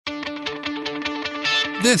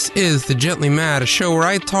This is The Gently Mad, a show where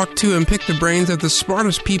I talk to and pick the brains of the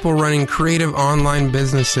smartest people running creative online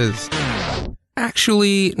businesses.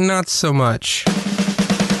 Actually, not so much.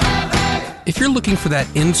 If you're looking for that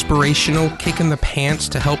inspirational kick in the pants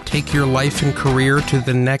to help take your life and career to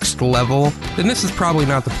the next level, then this is probably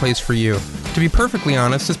not the place for you. To be perfectly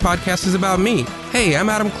honest, this podcast is about me. Hey, I'm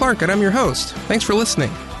Adam Clark and I'm your host. Thanks for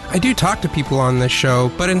listening. I do talk to people on this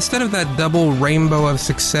show, but instead of that double rainbow of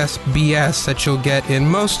success BS that you'll get in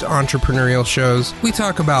most entrepreneurial shows, we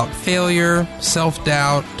talk about failure,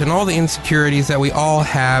 self-doubt, and all the insecurities that we all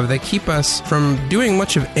have that keep us from doing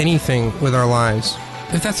much of anything with our lives.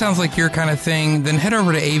 If that sounds like your kind of thing, then head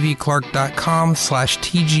over to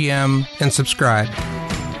avclark.com/TGM and subscribe.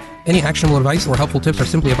 Any actionable advice or helpful tips are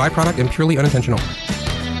simply a byproduct and purely unintentional.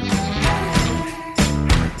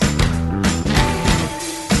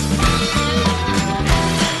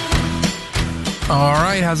 All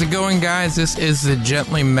right, how's it going, guys? This is The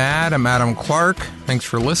Gently Mad. I'm Adam Clark. Thanks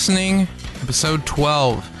for listening. Episode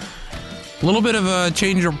 12. A little bit of a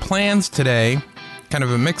change of plans today. Kind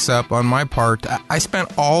of a mix-up on my part. I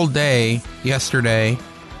spent all day yesterday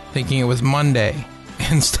thinking it was Monday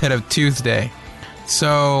instead of Tuesday.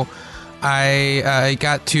 So I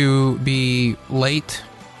got to be late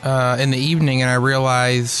in the evening, and I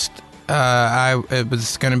realized it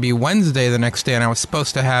was going to be Wednesday the next day, and I was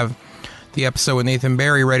supposed to have the episode with Nathan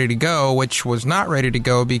Barry ready to go, which was not ready to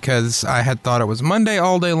go because I had thought it was Monday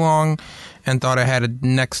all day long and thought I had a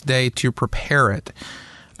next day to prepare it.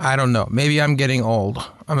 I don't know. Maybe I'm getting old.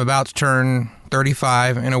 I'm about to turn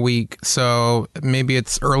 35 in a week, so maybe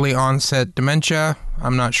it's early onset dementia.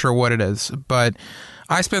 I'm not sure what it is, but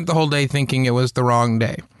I spent the whole day thinking it was the wrong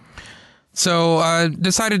day. So I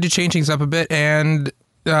decided to change things up a bit, and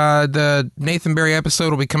the Nathan Barry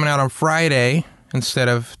episode will be coming out on Friday instead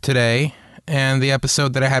of today, and the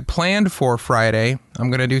episode that I had planned for Friday, I'm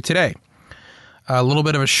going to do today. A little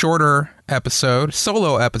bit of a shorter episode,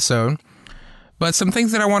 solo episode, but some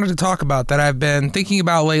things that I wanted to talk about that I've been thinking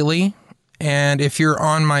about lately. And if you're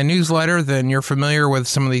on my newsletter, then you're familiar with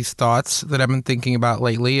some of these thoughts that I've been thinking about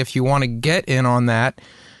lately. If you want to get in on that,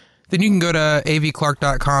 then you can go to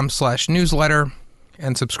avclark.com/newsletter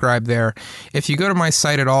and subscribe there. If you go to my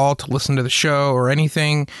site at all to listen to the show or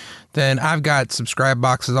anything, then I've got subscribe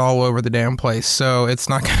boxes all over the damn place, so it's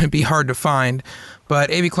not going to be hard to find. But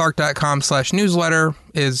avclark.com/newsletter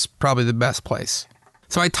is probably the best place.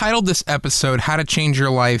 So I titled this episode, How to Change Your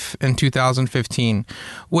Life in 2015,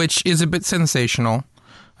 which is a bit sensational,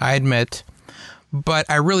 I admit, but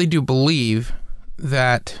I really do believe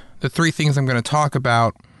that the three things I'm going to talk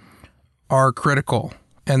about are critical,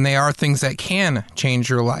 and they are things that can change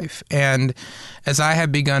your life. And as I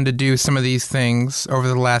have begun to do some of these things over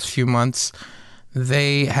the last few months,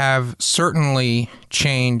 they have certainly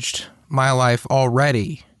changed my life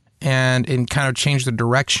already and kind of changed the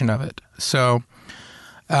direction of it. So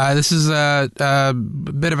this is a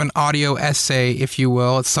bit of an audio essay, if you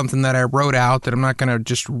will. It's something that I wrote out that I'm not going to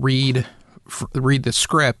just read the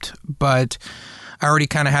script, but I already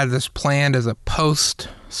kind of had this planned as a post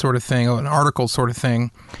sort of thing, an article sort of thing,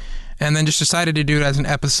 and then just decided to do it as an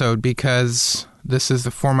episode because this is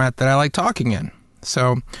the format that I like talking in.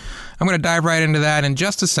 So I'm going to dive right into that in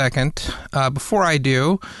just a second. Before I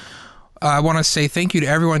do, I want to say thank you to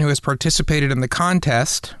everyone who has participated in the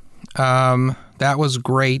contest. That was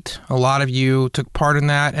great. A lot of you took part in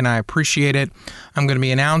that, and I appreciate it. I'm going to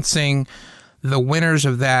be announcing the winners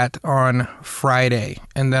of that on Friday,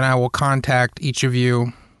 and then I will contact each of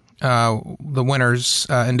you, the winners,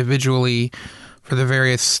 individually for the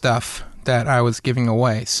various stuff that I was giving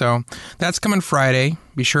away. So that's coming Friday.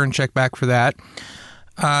 Be sure and check back for that.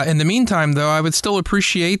 In the meantime, though, I would still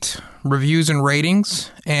appreciate reviews and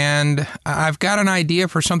ratings, and I've got an idea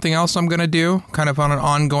for something else I'm going to do, kind of on an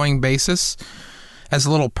ongoing basis, as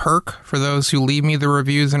a little perk for those who leave me the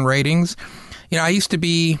reviews and ratings. You know, I used to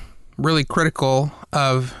be really critical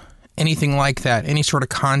of anything like that, any sort of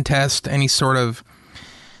contest, any sort of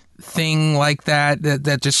thing like that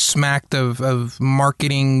just smacked of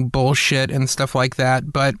marketing bullshit and stuff like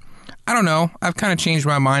that. But I don't know. I've kind of changed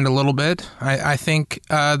my mind a little bit. I think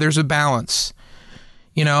there's a balance.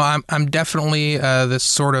 You know, I'm definitely this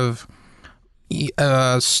sort of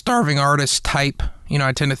starving artist type. You know,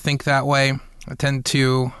 I tend to think that way. I tend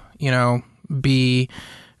to, be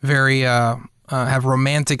very, have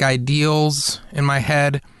romantic ideals in my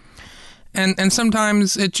head. And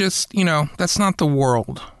sometimes it just, that's not the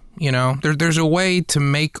world. There's a way to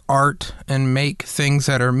make art and make things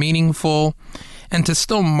that are meaningful and to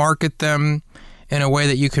still market them in a way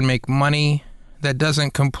that you can make money that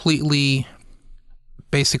doesn't completely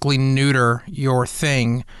basically neuter your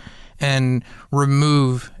thing and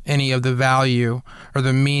remove any of the value or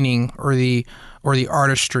the meaning or the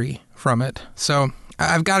artistry from it. So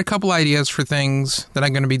I've got a couple ideas for things that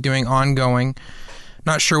I'm going to be doing ongoing.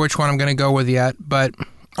 Not sure which one I'm going to go with yet, but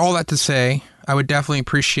all that to say, I would definitely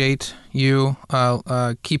appreciate you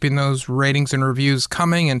keeping those ratings and reviews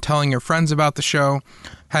coming and telling your friends about the show.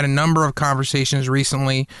 Had a number of conversations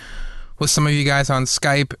recently with some of you guys on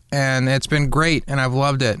Skype, and it's been great, and I've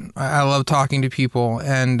loved it. I love talking to people,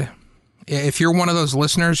 and if you're one of those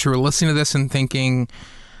listeners who are listening to this and thinking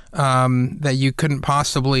that you couldn't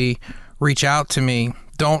possibly reach out to me,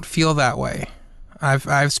 don't feel that way.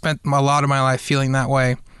 I've spent a lot of my life feeling that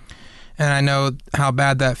way, and I know how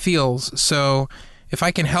bad that feels. So if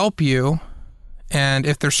I can help you, and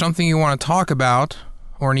if there's something you want to talk about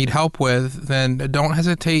or need help with, then don't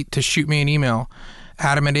hesitate to shoot me an email,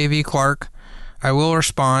 Adam@avclark. I will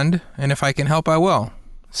respond, and if I can help, I will.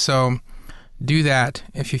 So do that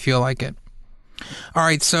if you feel like it. All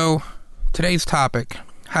right, so today's topic,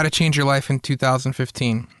 how to change your life in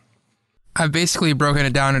 2015. I've basically broken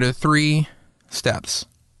it down into 3 steps.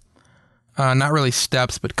 Not really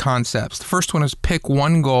steps, but concepts. The first one is pick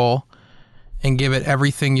one goal and give it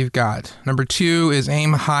everything you've got. Number 2 is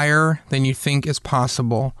aim higher than you think is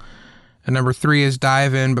possible. And number 3 is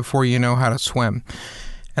dive in before you know how to swim.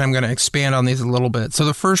 And I'm going to expand on these a little bit. So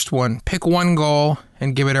the first one, pick one goal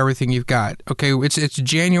and give it everything you've got. Okay, it's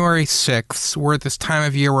January 6th. We're at this time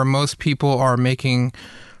of year where most people are making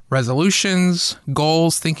resolutions,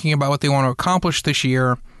 goals, thinking about what they want to accomplish this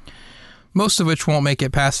year, most of which won't make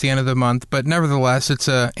it past the end of the month, but nevertheless, it's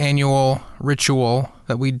an annual ritual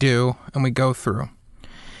that we do and we go through.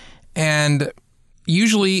 And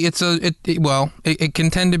usually it can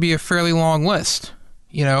tend to be a fairly long list.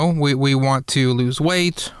 You know, we want to lose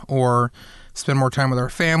weight or spend more time with our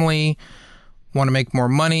family, want to make more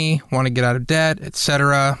money, want to get out of debt,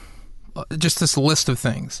 etc. Just this list of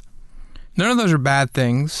things. None of those are bad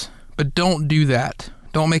things, but don't do that.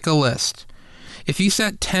 Don't make a list. If you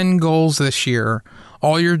set 10 goals this year,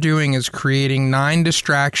 all you're doing is creating 9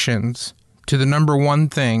 distractions to the number one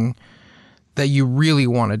thing that you really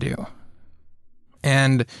want to do.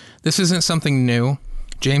 And this isn't something new.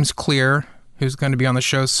 James Clear, who's going to be on the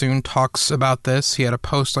show soon, talks about this. He had a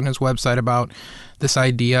post on his website about this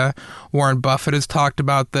idea. Warren Buffett has talked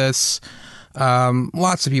about this.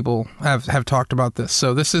 Lots of people have talked about this.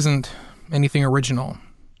 So this isn't anything original.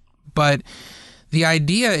 But the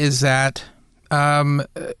idea is that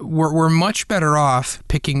we're much better off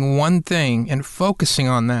picking one thing and focusing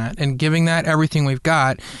on that and giving that everything we've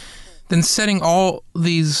got than setting all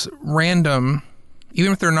these random,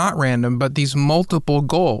 even if they're not random, but these multiple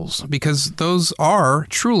goals, because those are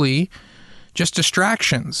truly just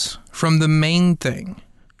distractions from the main thing.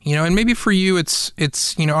 You know, and maybe for you it's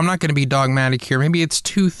I'm not going to be dogmatic here. Maybe it's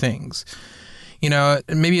 2 things. You know,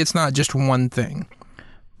 maybe it's not just one thing.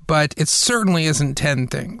 But it certainly isn't 10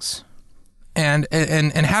 things. And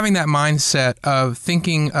having that mindset of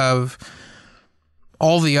thinking of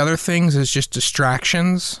all the other things as just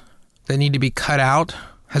distractions that need to be cut out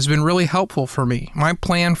has been really helpful for me. My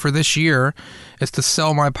plan for this year is to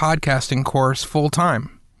sell my podcasting course full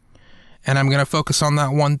time. And I'm going to focus on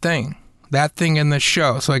that one thing. That thing in this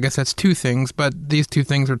show. So I guess that's 2 things, but these 2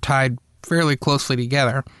 things are tied fairly closely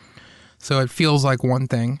together. So it feels like one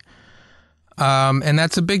thing. And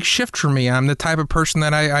that's a big shift for me. I'm the type of person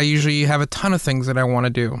that I usually have a ton of things that I want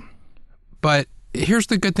to do. But here's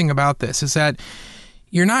the good thing about this, is that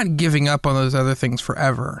you're not giving up on those other things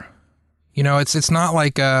forever. You know, it's not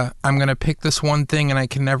like I'm going to pick this one thing and I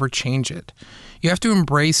can never change it. You have to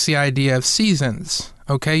embrace the idea of seasons,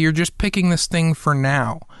 okay? You're just picking this thing for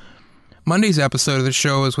now. Monday's episode of the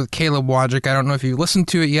show is with Caleb Wojcik. I don't know if you listened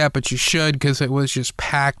to it yet, but you should, because it was just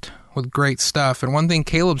packed with great stuff. And one thing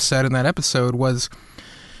Caleb said in that episode was,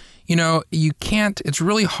 you know, it's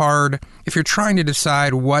really hard if you're trying to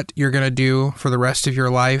decide what you're going to do for the rest of your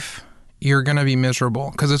life. You're going to be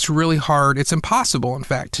miserable because it's really hard. It's impossible, in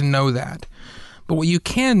fact, to know that. But what you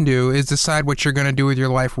can do is decide what you're going to do with your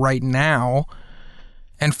life right now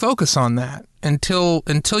and focus on that until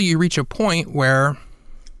you reach a point where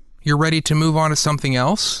you're ready to move on to something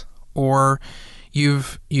else, or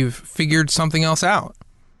you've figured something else out.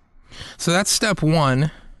 So that's step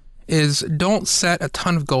 1, is don't set a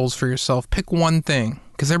ton of goals for yourself. Pick one thing,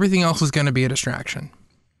 because everything else is going to be a distraction.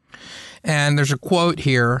 And there's a quote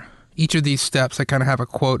here. Each of these steps, I kind of have a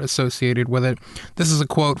quote associated with it. This is a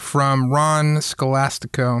quote from Ron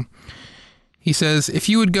Scholastico. He says, "If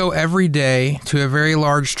you would go every day to a very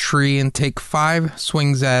large tree and take 5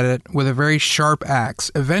 swings at it with a very sharp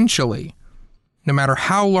axe, eventually, no matter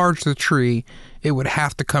how large the tree, it would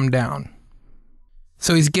have to come down."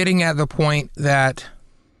 So he's getting at the point that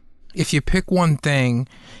if you pick one thing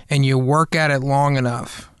and you work at it long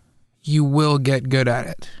enough, you will get good at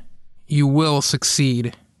it. You will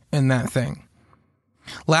succeed in that thing.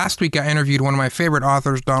 Last week, I interviewed one of my favorite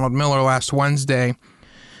authors, Donald Miller, last Wednesday.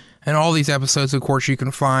 And all these episodes, of course, you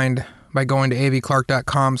can find by going to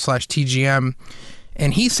avclark.com/TGM.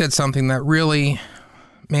 And he said something that really,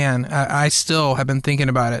 man, I still have been thinking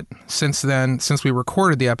about it since then, since we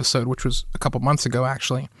recorded the episode, which was a couple months ago,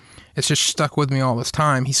 actually. It's just stuck with me all this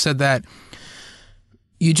time. He said that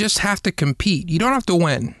you just have to compete. You don't have to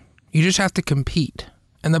win. You just have to compete.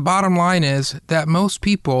 And the bottom line is that most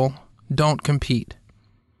people don't compete.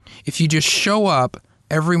 If you just show up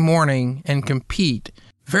every morning and compete,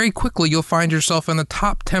 very quickly you'll find yourself in the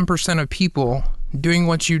top 10% of people doing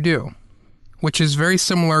what you do, which is very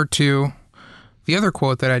similar to the other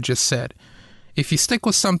quote that I just said. If you stick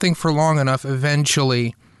with something for long enough,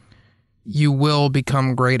 eventually you will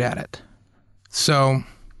become great at it. So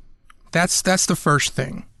that's the first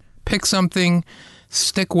thing. Pick something,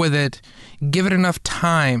 stick with it, give it enough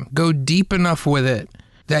time, go deep enough with it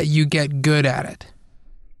that you get good at it.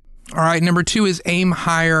 All right, number 2 is aim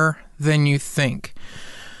higher than you think.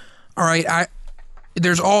 All right,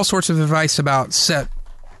 there's all sorts of advice about set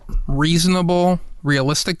reasonable,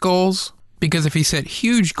 realistic goals, because if you set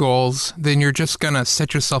huge goals, then you're just going to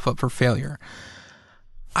set yourself up for failure.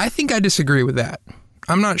 I think I disagree with that.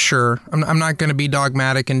 I'm not sure. I'm not going to be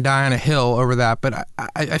dogmatic and die on a hill over that, but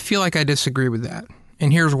I feel like I disagree with that.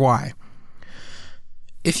 And here's why.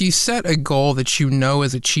 If you set a goal that you know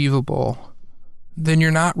is achievable, then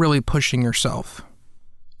you're not really pushing yourself.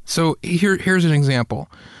 So here's an example.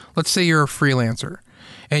 Let's say you're a freelancer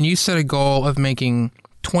and you set a goal of making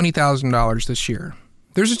 $20,000 this year.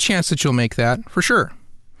 There's a chance that you'll make that, for sure.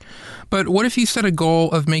 But what if you set a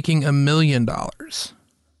goal of making $1 million?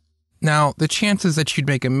 Now, the chances that you'd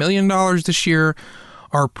make $1 million this year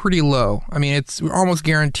are pretty low. I mean, it's almost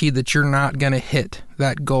guaranteed that you're not going to hit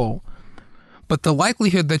that goal. But the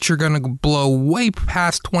likelihood that you're going to blow way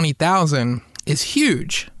past 20,000 is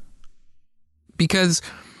huge, because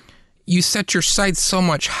you set your sights so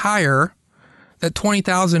much higher that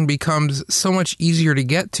 20,000 becomes so much easier to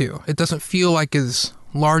get to. It doesn't feel like as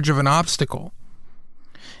large of an obstacle.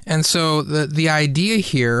 And so the idea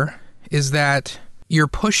here is that you're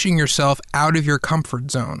pushing yourself out of your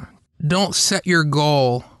comfort zone. Don't set your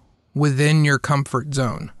goal within your comfort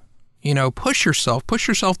zone. You know, push yourself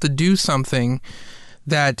to do something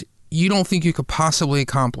that you don't think you could possibly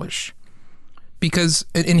accomplish. Because,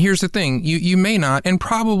 and here's the thing, you may not and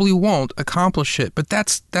probably won't accomplish it, but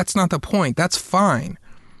that's not the point. That's fine.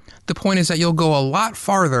 The point is that you'll go a lot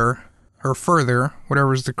farther, or further,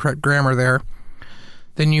 whatever is the correct grammar there,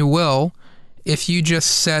 than you will if you just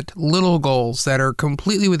set little goals that are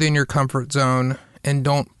completely within your comfort zone and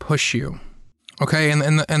don't push you. Okay,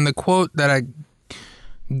 and the quote that I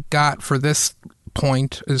got for this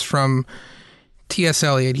point is from T.S.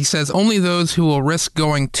 Eliot. He says, "Only those who will risk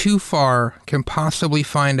going too far can possibly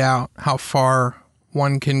find out how far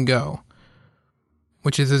one can go."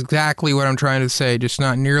 Which is exactly what I'm trying to say, just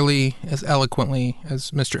not nearly as eloquently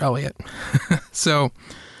as Mr. Eliot. So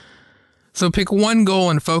pick one goal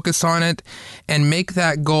and focus on it, and make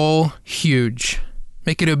that goal huge.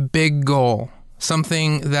 Make it a big goal.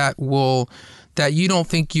 Something that you don't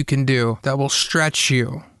think you can do, that will stretch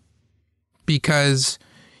you. Because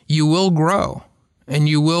you will grow. And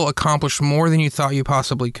you will accomplish more than you thought you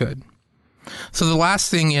possibly could. So the last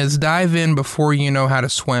thing is dive in before you know how to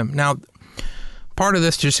swim. Now, part of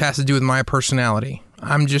this just has to do with my personality.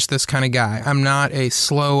 I'm just this kind of guy. I'm not a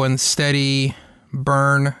slow and steady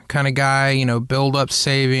burn kind of guy. You know, build up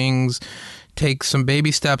savings, take some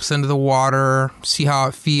baby steps into the water, see how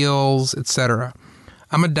it feels, etc.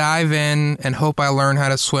 I'm a dive in and hope I learn how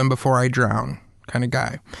to swim before I drown kind of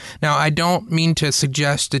guy. Now, I don't mean to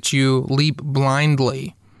suggest that you leap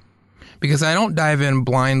blindly, because I don't dive in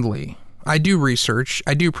blindly. I do research,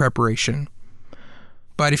 I do preparation.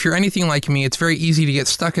 But if you're anything like me, it's very easy to get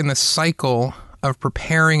stuck in this cycle of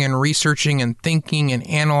preparing and researching and thinking and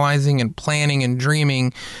analyzing and planning and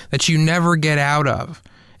dreaming that you never get out of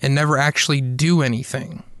and never actually do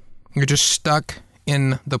anything. You're just stuck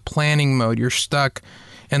in the planning mode. You're stuck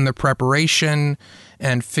in the preparation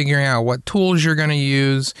and figuring out what tools you're going to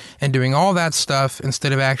use and doing all that stuff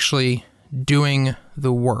instead of actually doing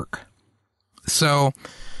the work. So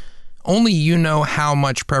only you know how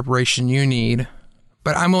much preparation you need,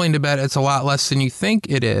 but I'm willing to bet it's a lot less than you think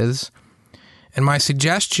it is. And my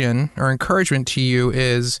suggestion or encouragement to you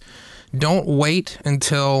is don't wait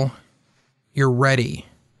until you're ready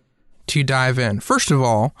to dive in. First of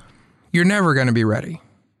all, you're never going to be ready.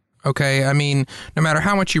 Okay, I mean, no matter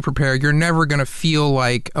how much you prepare, you're never going to feel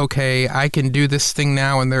like, okay, I can do this thing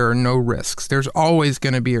now and there are no risks. There's always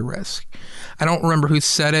going to be a risk. I don't remember who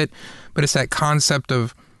said it, but it's that concept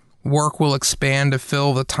of work will expand to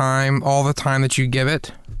fill the time, all the time that you give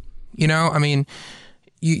it. You know, I mean,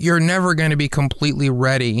 you're never going to be completely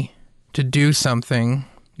ready to do something,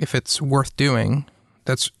 if it's worth doing,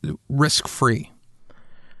 that's risk-free.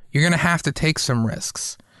 You're going to have to take some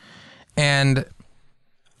risks. And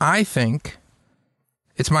I think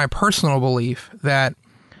it's my personal belief that,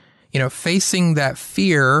 facing that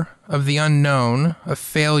fear of the unknown, of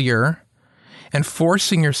failure, and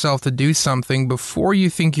forcing yourself to do something before you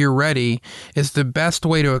think you're ready is the best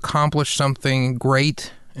way to accomplish something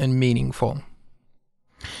great and meaningful.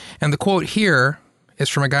 And the quote here is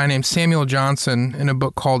from a guy named Samuel Johnson in a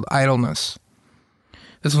book called Idleness.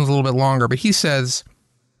 This one's a little bit longer, but he says,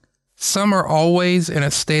 "Some are always in a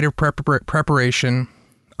state of preparation,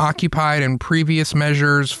 occupied in previous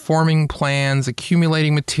measures, forming plans,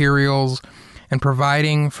 accumulating materials, and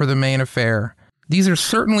providing for the main affair. These are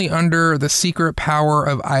certainly under the secret power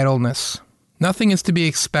of idleness. Nothing is to be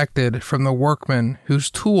expected from the workman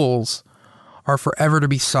whose tools are forever to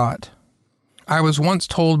be sought. I was once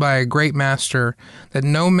told by a great master that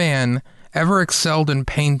no man ever excelled in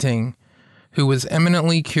painting who was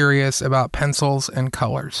eminently curious about pencils and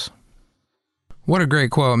colors." What a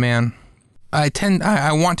great quote, man.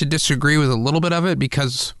 I want to disagree with a little bit of it,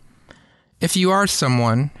 because if you are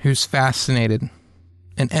someone who's fascinated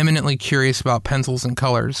and eminently curious about pencils and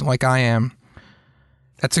colors, like I am,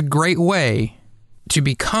 that's a great way to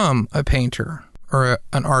become a painter or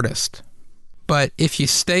an artist. But if you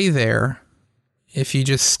stay there, if you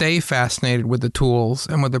just stay fascinated with the tools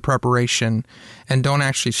and with the preparation and don't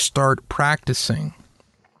actually start practicing,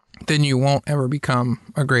 then you won't ever become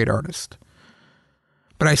a great artist.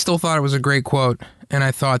 But I still thought it was a great quote, and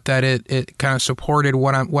I thought that it kind of supported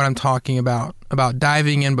what I'm talking about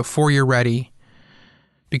diving in before you're ready,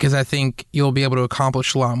 because I think you'll be able to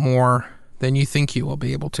accomplish a lot more than you think you will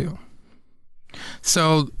be able to.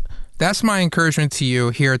 So that's my encouragement to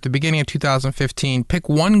you here at the beginning of 2015. Pick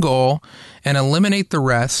one goal and eliminate the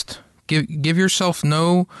rest. Give yourself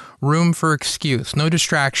no room for excuse, no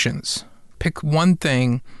distractions. Pick one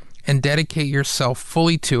thing and dedicate yourself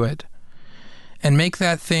fully to it. And make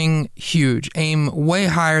that thing huge. Aim way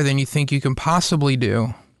higher than you think you can possibly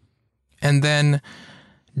do. And then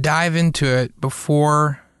dive into it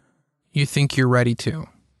before you think you're ready to.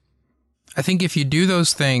 I think if you do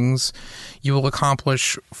those things, you will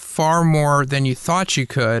accomplish far more than you thought you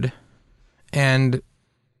could. And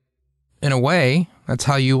in a way, that's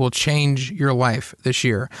how you will change your life this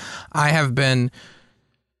year. I have been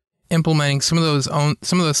implementing some of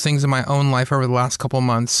those things in my own life over the last couple of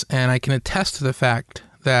months, and I can attest to the fact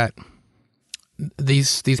that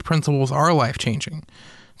these principles are life-changing.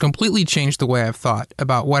 Completely changed the way I've thought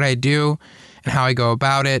about what I do and how I go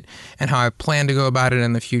about it and how I plan to go about it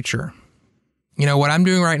in the future. What I'm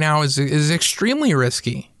doing right now is extremely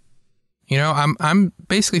risky. I'm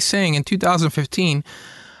basically saying in 2015,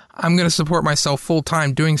 I'm going to support myself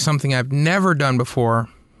full-time doing something I've never done before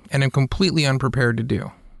and am completely unprepared to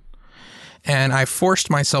do. And I forced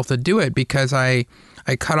myself to do it because I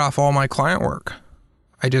cut off all my client work.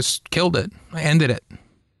 I just killed it. I ended it.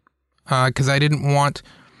 Because I didn't want...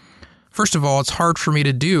 First of all, it's hard for me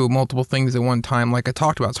to do multiple things at one time. Like I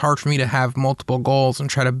talked about, it's hard for me to have multiple goals and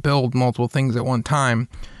try to build multiple things at one time.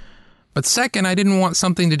 But second, I didn't want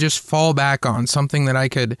something to just fall back on. Something that I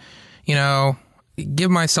could,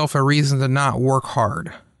 give myself a reason to not work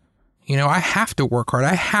hard. I have to work hard.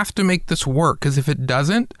 I have to make this work. Because if it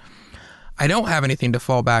doesn't, I don't have anything to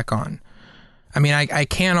fall back on. I mean, I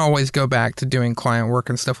can always go back to doing client work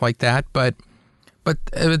and stuff like that, but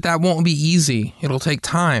that won't be easy. It'll take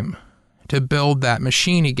time to build that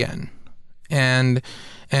machine again, and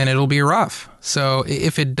it'll be rough. So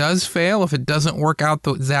if it does fail, if it doesn't work out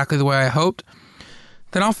exactly the way I hoped,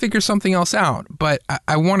 then I'll figure something else out. But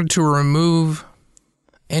I wanted to remove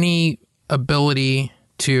any ability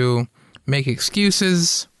to make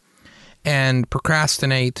excuses and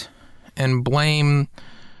procrastinate and blame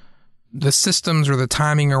the systems or the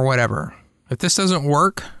timing or whatever. If this doesn't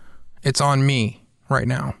work, it's on me right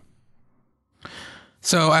now.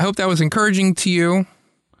 So I hope that was encouraging to you.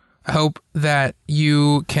 I hope that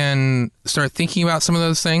you can start thinking about some of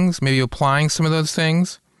those things, maybe applying some of those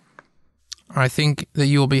things. I think that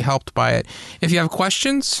you will be helped by it. If you have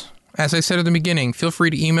questions, as I said at the beginning, feel free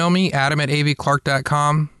to email me,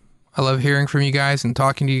 adam@avclark.com. I love hearing from you guys and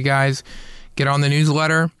talking to you guys. Get on the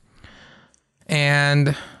newsletter.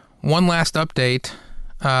 And one last update.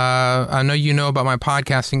 I know you know about my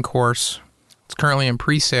podcasting course. It's currently in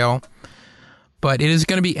pre-sale, but it is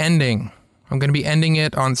going to be ending. I'm going to be ending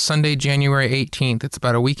it on Sunday, January 18th. It's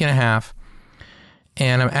about a week and a half,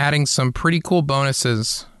 and I'm adding some pretty cool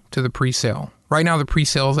bonuses to the pre-sale. Right now, the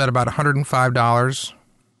pre-sale is at about $105,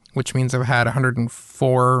 which means I've had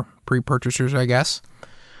 104 pre-purchasers, I guess.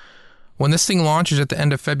 When this thing launches at the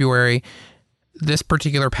end of February, this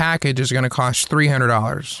particular package is going to cost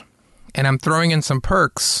 $300. And I'm throwing in some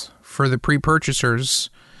perks for the pre-purchasers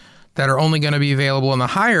that are only going to be available in the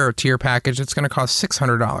higher tier package. It's going to cost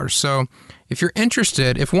 $600. So if you're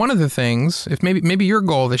interested, if one of the things, if maybe your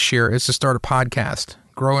goal this year is to start a podcast,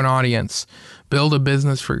 grow an audience, build a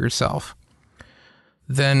business for yourself,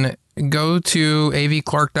 then go to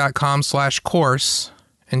avclark.com/course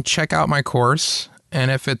and check out my course. And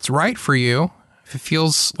if it's right for you, if it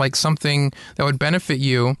feels like something that would benefit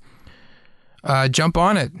you, jump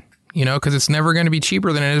on it, because it's never going to be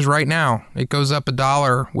cheaper than it is right now. It goes up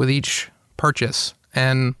 $1 with each purchase.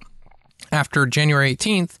 And after January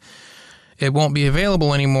 18th, it won't be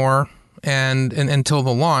available anymore and until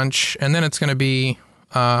the launch. And then it's going to be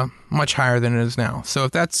much higher than it is now. So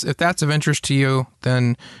if that's of interest to you,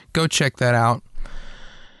 then go check that out.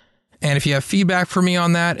 And if you have feedback for me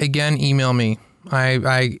on that, again, email me.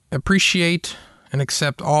 I appreciate and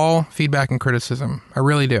accept all feedback and criticism. I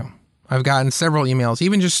really do. I've gotten several emails,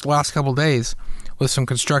 even just the last couple of days, with some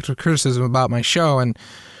constructive criticism about my show and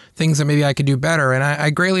things that maybe I could do better, and I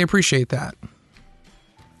greatly appreciate that.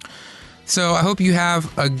 So I hope you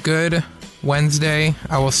have a good Wednesday.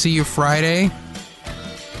 I will see you Friday.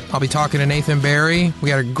 I'll be talking to Nathan Barry. We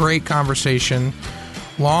had a great conversation,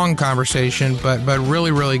 long conversation, but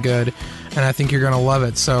really, really good, and I think you're going to love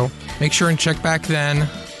it. So make sure and check back then,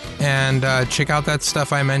 and check out that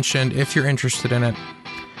stuff I mentioned if you're interested in it.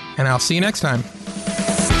 And I'll see you next time.